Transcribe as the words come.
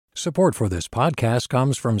Support for this podcast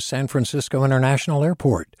comes from San Francisco International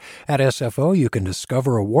Airport. At SFO, you can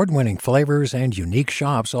discover award-winning flavors and unique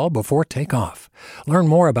shops all before takeoff. Learn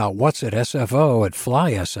more about what's at SFO at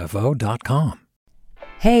flysfo.com.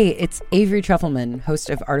 Hey, it's Avery Trufelman,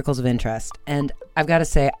 host of Articles of Interest, and I've got to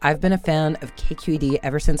say, I've been a fan of KQED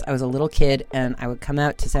ever since I was a little kid, and I would come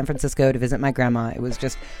out to San Francisco to visit my grandma. It was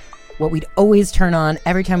just what we'd always turn on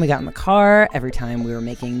every time we got in the car, every time we were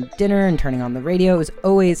making dinner and turning on the radio. It was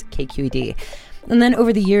always KQED. And then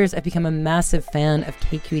over the years, I've become a massive fan of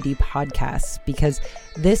KQED podcasts because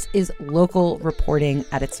this is local reporting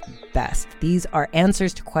at its best. These are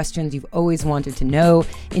answers to questions you've always wanted to know,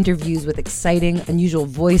 interviews with exciting, unusual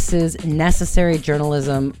voices, necessary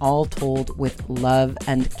journalism, all told with love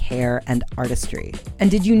and care and artistry. And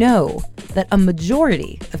did you know that a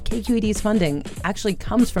majority of KQED's funding actually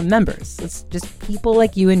comes from members? It's just people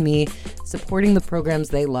like you and me supporting the programs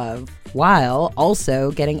they love, while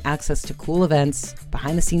also getting access to cool events,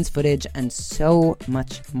 behind-the-scenes footage, and so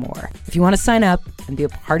much more. If you want to sign up and be a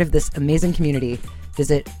part of this amazing community,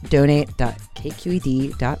 visit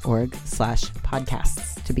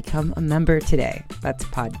donate.kqed.org/podcasts to become a member today. That's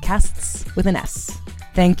podcasts with an S.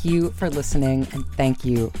 Thank you for listening, and thank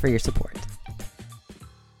you for your support.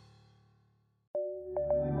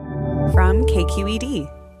 From KQED.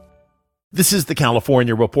 This is the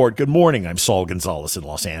California Report. Good morning. I'm Saul Gonzalez in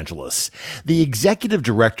Los Angeles. The executive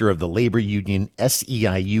director of the labor union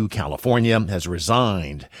SEIU California has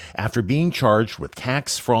resigned after being charged with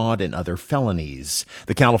tax fraud and other felonies.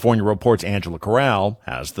 The California Report's Angela Corral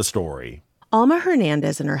has the story. Alma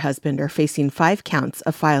Hernández and her husband are facing 5 counts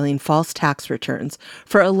of filing false tax returns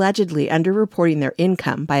for allegedly underreporting their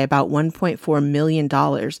income by about $1.4 million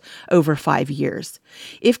over 5 years.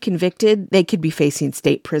 If convicted, they could be facing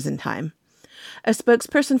state prison time. A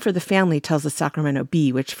spokesperson for the family tells the Sacramento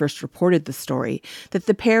Bee, which first reported the story, that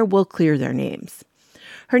the pair will clear their names.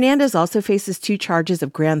 Hernández also faces 2 charges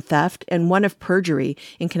of grand theft and 1 of perjury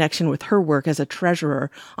in connection with her work as a treasurer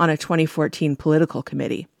on a 2014 political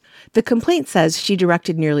committee. The complaint says she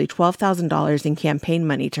directed nearly $12,000 in campaign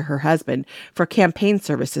money to her husband for campaign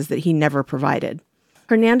services that he never provided.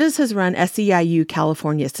 Hernández has run SEIU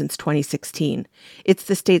California since 2016. It's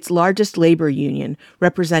the state's largest labor union,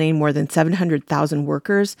 representing more than 700,000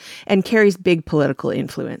 workers, and carries big political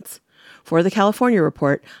influence. For the California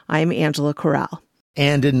Report, I'm Angela Corral.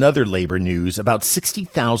 And in other labor news, about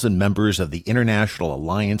 60,000 members of the International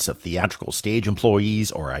Alliance of Theatrical Stage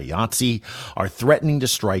Employees, or IATSE, are threatening to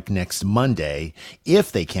strike next Monday if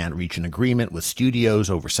they can't reach an agreement with studios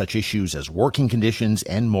over such issues as working conditions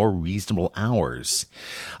and more reasonable hours.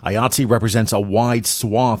 IATSE represents a wide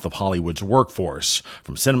swath of Hollywood's workforce,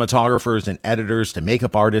 from cinematographers and editors to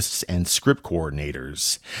makeup artists and script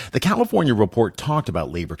coordinators. The California Report talked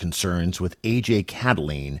about labor concerns with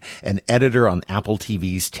Catoline, an editor on Apple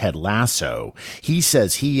TV's Ted Lasso. He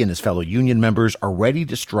says he and his fellow union members are ready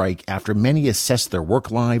to strike after many assessed their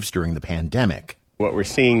work lives during the pandemic. What we're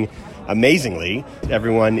seeing, amazingly,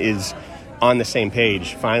 everyone is on the same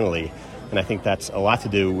page, finally. And I think that's a lot to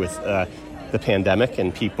do with the pandemic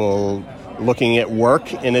and people looking at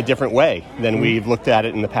work in a different way than we've looked at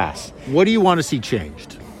it in the past. What do you want to see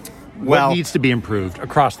changed? What needs to be improved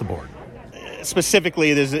across the board?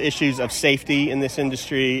 Specifically, there's issues of safety in this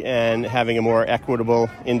industry and having a more equitable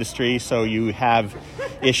industry. So you have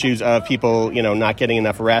issues of people, not getting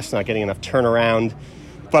enough rest, not getting enough turnaround.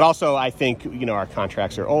 But also, I think, our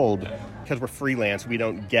contracts are old. Because we're freelance, we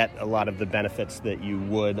don't get a lot of the benefits that you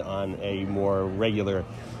would on a more regular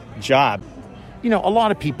job. A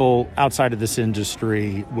lot of people outside of this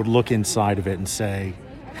industry would look inside of it and say,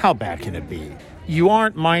 how bad can it be? You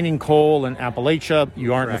aren't mining coal in Appalachia.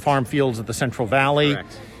 You aren't in the farm fields of the Central Valley.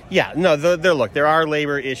 Correct. Yeah, no, there are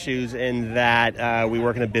labor issues in that we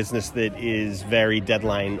work in a business that is very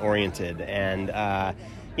deadline-oriented, and,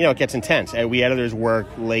 it gets intense. We editors work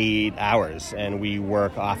late hours, and we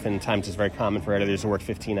work oftentimes, it's very common for editors to work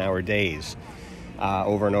 15-hour days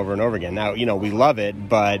over and over and over again. Now, we love it,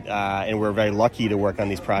 but and we're very lucky to work on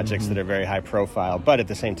these projects that are very high-profile, but at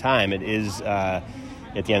the same time, it is...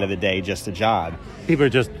 at the end of the day, just a job. People are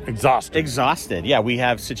just exhausted. Exhausted, yeah. We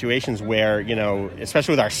have situations where,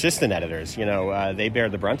 especially with our assistant editors, they bear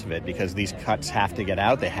the brunt of it because these cuts have to get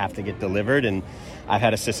out, they have to get delivered, and I've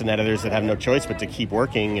had assistant editors that have no choice but to keep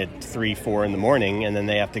working at 3, 4 in the morning, and then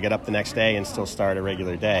they have to get up the next day and still start a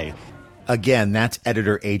regular day. Again, that's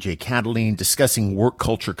editor A.J. Catoline discussing work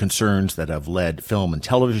culture concerns that have led film and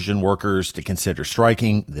television workers to consider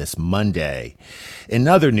striking this Monday. In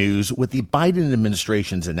other news, with the Biden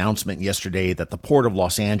administration's announcement yesterday that the Port of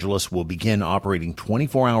Los Angeles will begin operating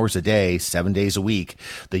 24 hours a day, 7 days a week,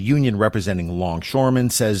 the union representing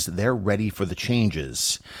longshoremen says they're ready for the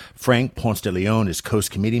changes. Frank Ponce de Leon is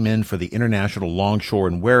Coast Committeeman for the International Longshore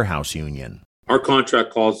and Warehouse Union. Our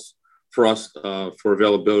contract calls for us for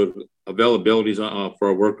availabilities for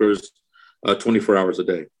our workers 24 hours a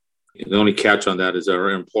day. The only catch on that is that our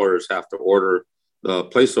employers have to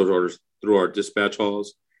place those orders through our dispatch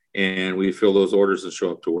halls, and we fill those orders and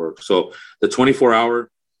show up to work. So the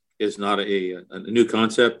 24-hour is not a new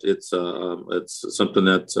concept. It's something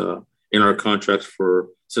that's in our contracts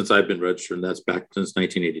since I've been registered, and that's back since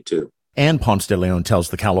 1982. And Ponce de Leon tells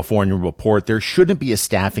the California Report there shouldn't be a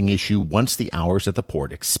staffing issue once the hours at the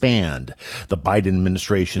port expand. The Biden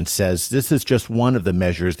administration says this is just one of the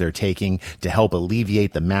measures they're taking to help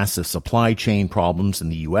alleviate the massive supply chain problems in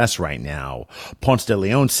the U.S. right now. Ponce de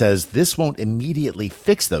Leon says this won't immediately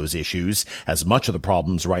fix those issues, as much of the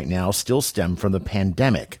problems right now still stem from the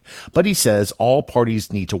pandemic. But he says all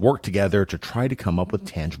parties need to work together to try to come up with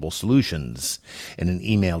tangible solutions. In an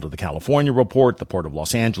email to the California Report, the Port of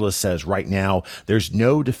Los Angeles says right now, there's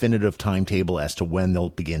no definitive timetable as to when they'll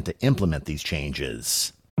begin to implement these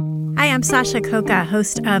changes. Hi, I'm Sasha Koka,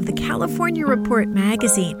 host of the California Report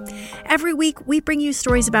magazine. Every week, we bring you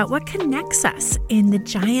stories about what connects us in the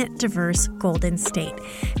giant, diverse Golden State.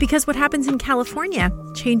 Because what happens in California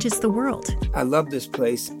changes the world. I love this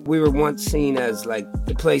place. We were once seen as like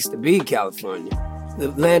the place to be, California. The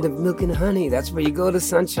land of milk and honey. That's where you go to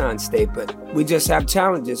Sunshine State, but we just have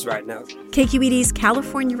challenges right now. KQED's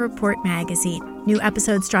California Report magazine. New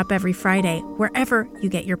episodes drop every Friday, wherever you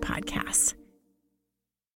get your podcasts.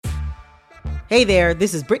 Hey there,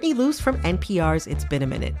 this is Brittany Luce from NPR's It's Been a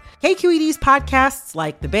Minute. KQED's podcasts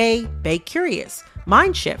like The Bay, Bay Curious,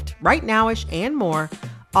 Mind Shift, Right Nowish, and more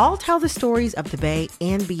all tell the stories of the Bay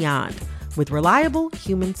and beyond with reliable,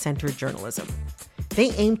 human-centered journalism.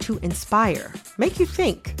 They aim to inspire, make you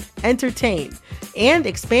think, entertain, and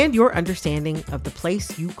expand your understanding of the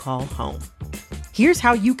place you call home. Here's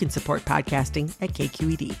how you can support podcasting at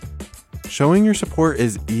KQED. Showing your support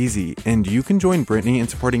is easy, and you can join Brittany in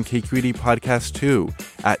supporting KQED podcasts too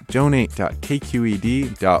at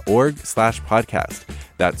donate.kqed.org/podcast.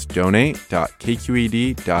 That's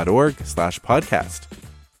donate.kqed.org/podcast.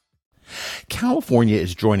 California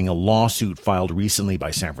is joining a lawsuit filed recently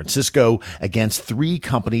by San Francisco against 3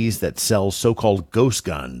 companies that sell so-called ghost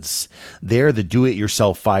guns. They're the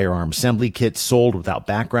do-it-yourself firearm assembly kits sold without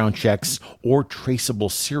background checks or traceable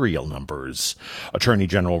serial numbers. Attorney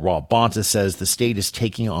General Rob Bonta says the state is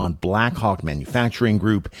taking on Blackhawk Manufacturing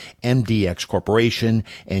Group, MDX Corporation,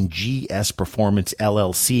 and GS Performance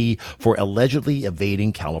LLC for allegedly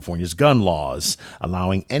evading California's gun laws,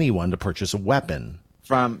 allowing anyone to purchase a weapon.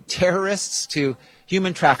 From terrorists to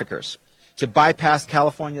human traffickers, to bypass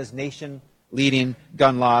California's nation-leading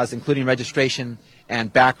gun laws, including registration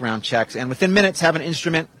and background checks, and within minutes have an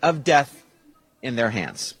instrument of death in their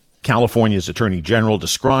hands. California's Attorney General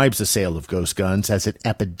describes the sale of ghost guns as an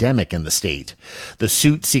epidemic in the state. The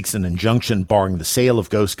suit seeks an injunction barring the sale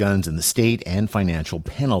of ghost guns in the state and financial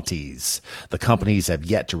penalties. The companies have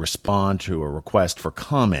yet to respond to a request for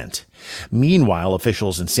comment. Meanwhile,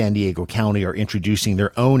 officials in San Diego County are introducing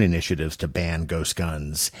their own initiatives to ban ghost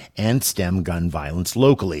guns and stem gun violence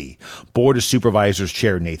locally. Board of Supervisors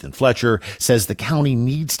Chair Nathan Fletcher says the county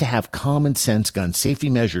needs to have common sense gun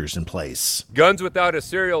safety measures in place. Guns without a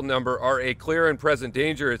serial number are a clear and present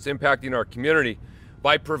danger. It's impacting our community.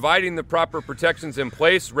 By providing the proper protections in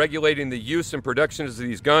place, regulating the use and production of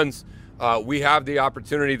these guns, we have the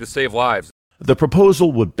opportunity to save lives. The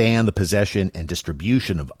proposal would ban the possession and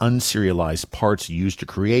distribution of unserialized parts used to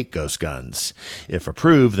create ghost guns. If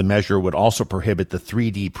approved, the measure would also prohibit the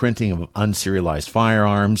 3D printing of unserialized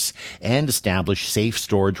firearms and establish safe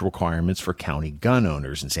storage requirements for county gun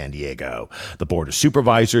owners in San Diego. The Board of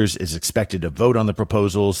Supervisors is expected to vote on the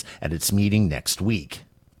proposals at its meeting next week.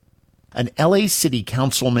 An LA City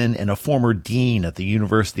councilman and a former dean at the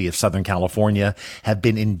University of Southern California have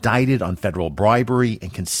been indicted on federal bribery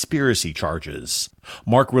and conspiracy charges.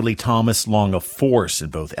 Mark Ridley Thomas, long a force in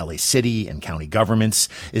both LA City and county governments,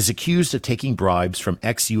 is accused of taking bribes from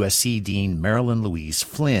ex-USC Dean Marilyn Louise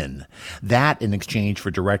Flynn. That in exchange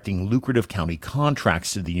for directing lucrative county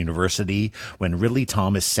contracts to the university when Ridley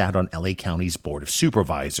Thomas sat on LA County's Board of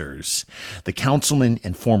Supervisors. The councilman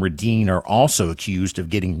and former dean are also accused of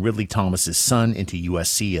getting Ridley Thomas's son into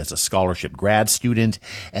USC as a scholarship grad student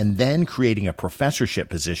and then creating a professorship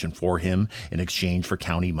position for him in exchange for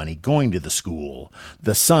county money going to the school.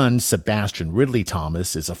 The son, Sebastian Ridley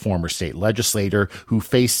Thomas, is a former state legislator who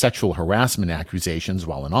faced sexual harassment accusations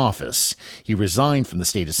while in office. He resigned from the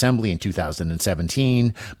state assembly in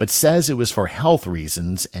 2017, but says it was for health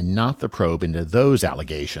reasons and not the probe into those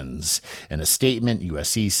allegations. In a statement,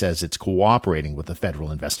 USC says it's cooperating with the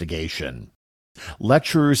federal investigation.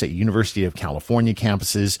 Lecturers at University of California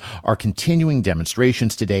campuses are continuing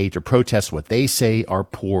demonstrations today to protest what they say are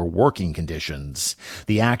poor working conditions.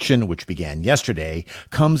 The action, which began yesterday,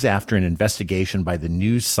 comes after an investigation by the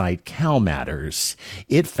news site Cal Matters.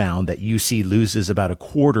 It found that UC loses about a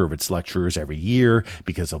quarter of its lecturers every year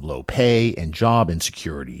because of low pay and job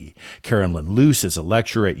insecurity. Carolyn Luce is a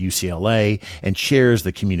lecturer at UCLA and chairs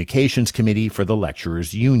the communications committee for the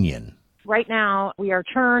lecturers union. Right now, we are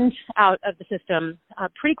turned out of the system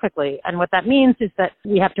pretty quickly. And what that means is that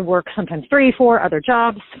we have to work sometimes 3, 4 other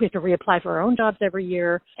jobs. We have to reapply for our own jobs every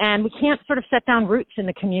year. And we can't sort of set down roots in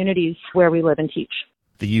the communities where we live and teach.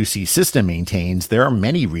 The UC system maintains there are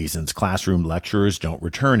many reasons classroom lecturers don't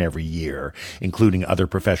return every year, including other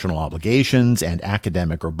professional obligations and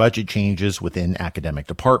academic or budget changes within academic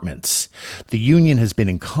departments. The union has been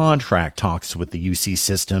in contract talks with the UC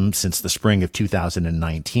system since the spring of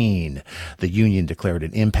 2019. The union declared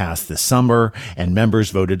an impasse this summer, and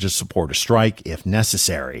members voted to support a strike if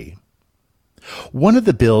necessary. One of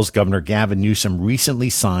the bills Governor Gavin Newsom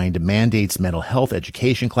recently signed mandates mental health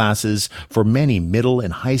education classes for many middle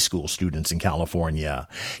and high school students in California.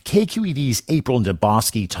 KQED's April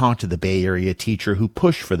Dembosky talked to the Bay Area teacher who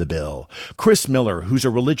pushed for the bill, Chris Miller, who's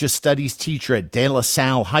a religious studies teacher at De La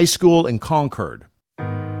Salle High School in Concord.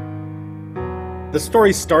 The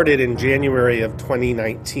story started in January of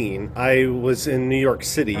 2019. I was in New York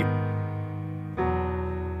City.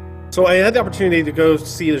 So I had the opportunity to go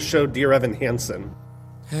see the show Dear Evan Hansen.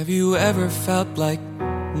 Have you ever felt like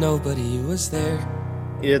nobody was there?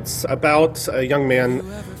 It's about a young man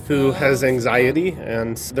who has anxiety,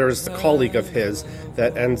 and there's a colleague of his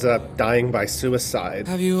that ends up dying by suicide.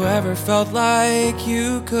 Have you ever felt like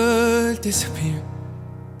you could disappear?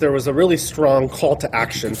 There was a really strong call to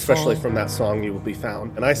action, especially from that song, You Will Be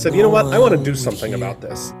Found. And I said, you know what, I want to do something about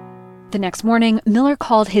this. The next morning, Miller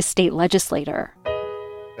called his state legislator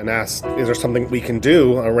and asked, is there something we can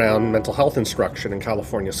do around mental health instruction in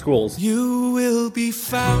California schools? You will be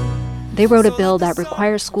found. They wrote a bill that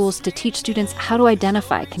requires schools to teach students how to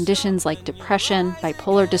identify conditions like depression,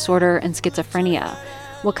 bipolar disorder, and schizophrenia,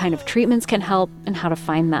 what kind of treatments can help, and how to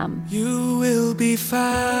find them. You will be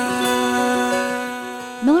found.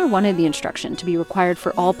 Miller wanted the instruction to be required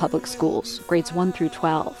for all public schools, grades 1 through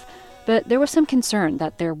 12. But there was some concern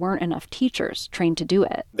that there weren't enough teachers trained to do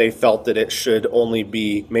it. They felt that it should only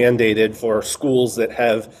be mandated for schools that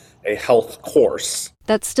have a health course.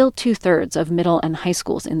 That's still 2/3 of middle and high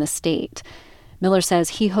schools in the state. Miller says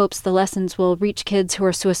he hopes the lessons will reach kids who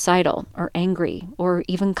are suicidal or angry or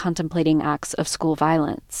even contemplating acts of school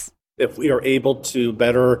violence. If we are able to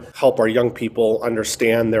better help our young people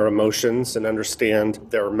understand their emotions and understand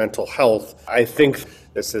their mental health, I think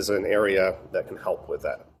this is an area that can help with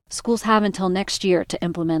that. Schools have until next year to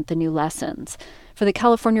implement the new lessons. For the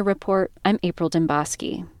California Report, I'm April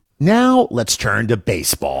Dembosky. Now let's turn to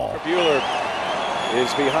baseball. Bueller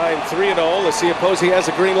is behind 3-0. Let's see if Posey has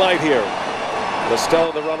a green light here.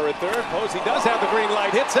 Lestella, the runner at third. Posey does have the green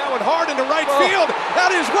light. Hits that one hard into right field.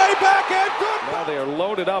 That is way back and good. Now they are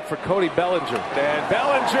loaded up for Cody Bellinger. And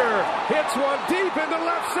Bellinger hits one deep into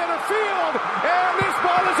left center field. And this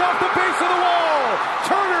ball is off the base of the wall.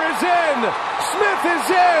 Turner is in. Smith is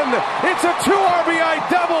in. It's a 2 RBI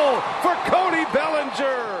double for Cody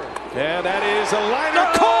Bellinger. And that is a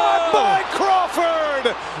liner caught by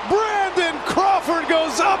Crawford. Brandon Crawford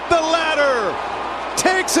goes up the ladder.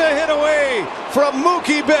 Takes a hit away from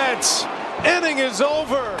Mookie Betts. Inning is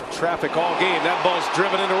over. Traffic all game. That ball's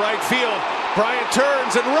driven into right field. Bryant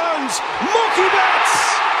turns and runs. Mookie Betts!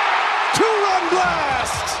 2-run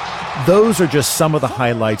blast! Those are just some of the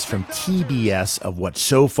highlights from TBS of what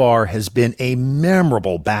so far has been a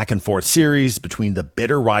memorable back-and-forth series between the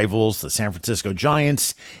bitter rivals, the San Francisco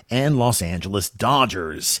Giants and Los Angeles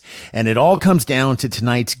Dodgers. And it all comes down to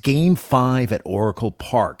tonight's Game 5 at Oracle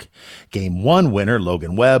Park. Game 1 winner,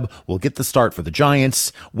 Logan Webb, will get the start for the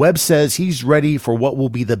Giants. Webb says he's ready for what will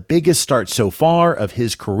be the biggest start so far of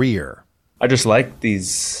his career. I just like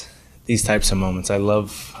these types of moments. I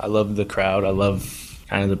love the crowd. I love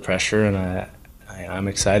kind of the pressure, and I'm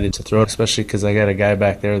excited to throw it, especially because I got a guy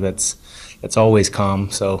back there that's always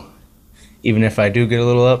calm. So even if I do get a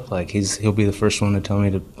little up, he'll be the first one to tell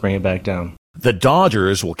me to bring it back down. The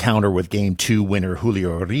Dodgers will counter with Game 2 winner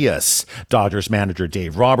Julio Urias. Dodgers manager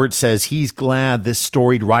Dave Roberts says he's glad this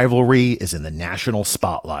storied rivalry is in the national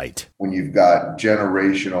spotlight. When you've got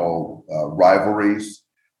generational rivalries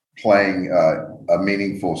playing a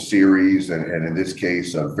meaningful series, and in this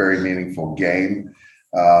case, a very meaningful game,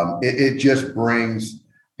 it just brings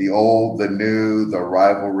the old, the new, the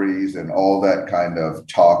rivalries, and all that kind of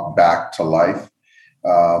talk back to life.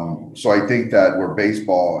 So I think that where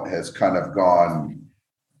baseball has kind of gone,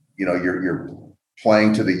 you're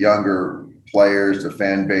playing to the younger players, the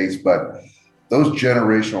fan base, but those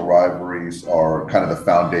generational rivalries are kind of the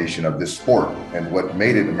foundation of this sport and what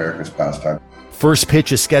made it America's pastime. First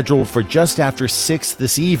pitch is scheduled for just after 6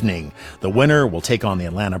 this evening. The winner will take on the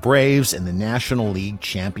Atlanta Braves in the National League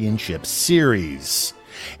Championship Series.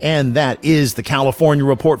 And that is the California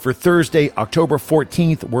Report for Thursday, October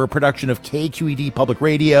 14th. We're a production of KQED Public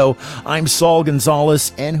Radio. I'm Saul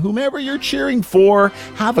Gonzalez, and whomever you're cheering for,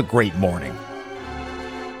 have a great morning.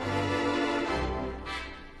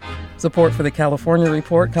 Support for the California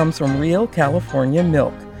Report comes from Real California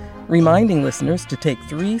Milk, reminding listeners to take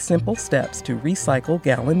 3 simple steps to recycle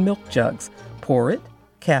gallon milk jugs. Pour it,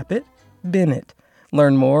 cap it, bin it.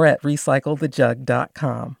 Learn more at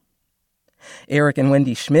recyclethejug.com. Eric and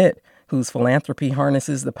Wendy Schmidt, whose philanthropy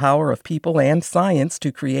harnesses the power of people and science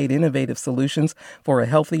to create innovative solutions for a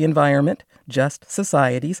healthy environment, just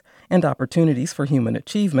societies, and opportunities for human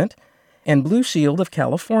achievement. And Blue Shield of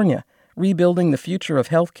California, rebuilding the future of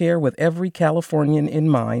healthcare with every Californian in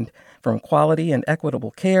mind, from quality and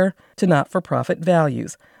equitable care to not-for-profit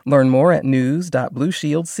values. Learn more at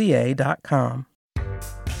news.blueshieldca.com.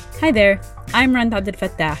 Hi there, I'm Rand Abdel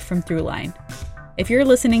Fattah from Throughline. If you're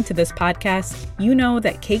listening to this podcast, you know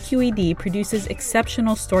that KQED produces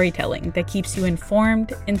exceptional storytelling that keeps you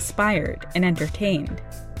informed, inspired, and entertained.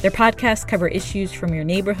 Their podcasts cover issues from your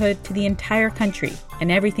neighborhood to the entire country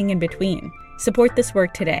and everything in between. Support this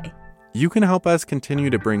work today. You can help us continue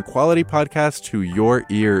to bring quality podcasts to your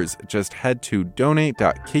ears. Just head to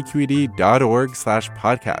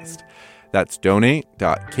donate.kqed.org/podcast. That's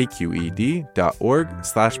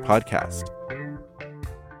donate.kqed.org/podcast.